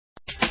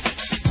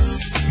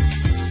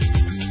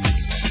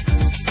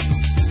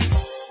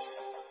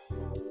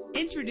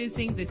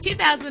Introducing the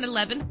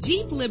 2011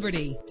 Jeep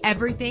Liberty.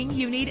 Everything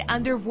you need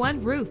under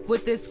one roof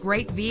with this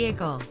great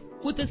vehicle.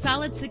 With a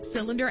solid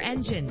 6-cylinder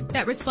engine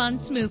that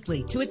responds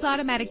smoothly to its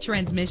automatic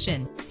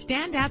transmission.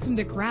 Stand out from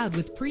the crowd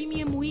with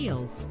premium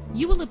wheels.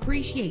 You will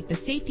appreciate the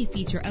safety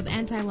feature of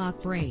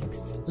anti-lock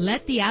brakes.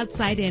 Let the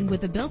outside in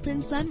with a built-in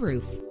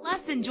sunroof.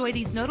 Plus, enjoy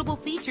these notable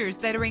features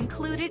that are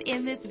included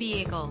in this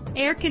vehicle: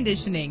 air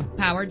conditioning,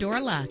 power door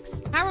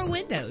locks, power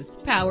windows,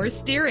 power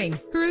steering,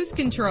 cruise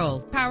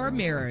control, power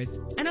mirrors,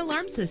 an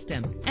alarm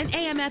system, an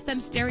AM/FM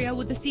stereo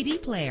with a CD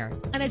player,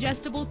 an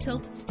adjustable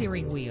tilt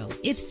steering wheel.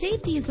 If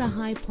safety is a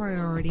high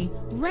priority,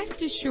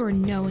 rest assured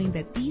knowing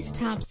that these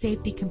top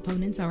safety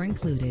components are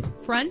included: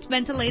 front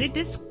ventilated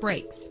disc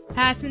brakes,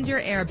 passenger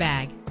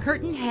airbag,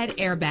 curtain head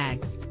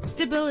airbags,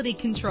 stability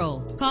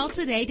control. Call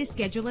today to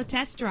schedule a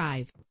test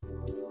drive.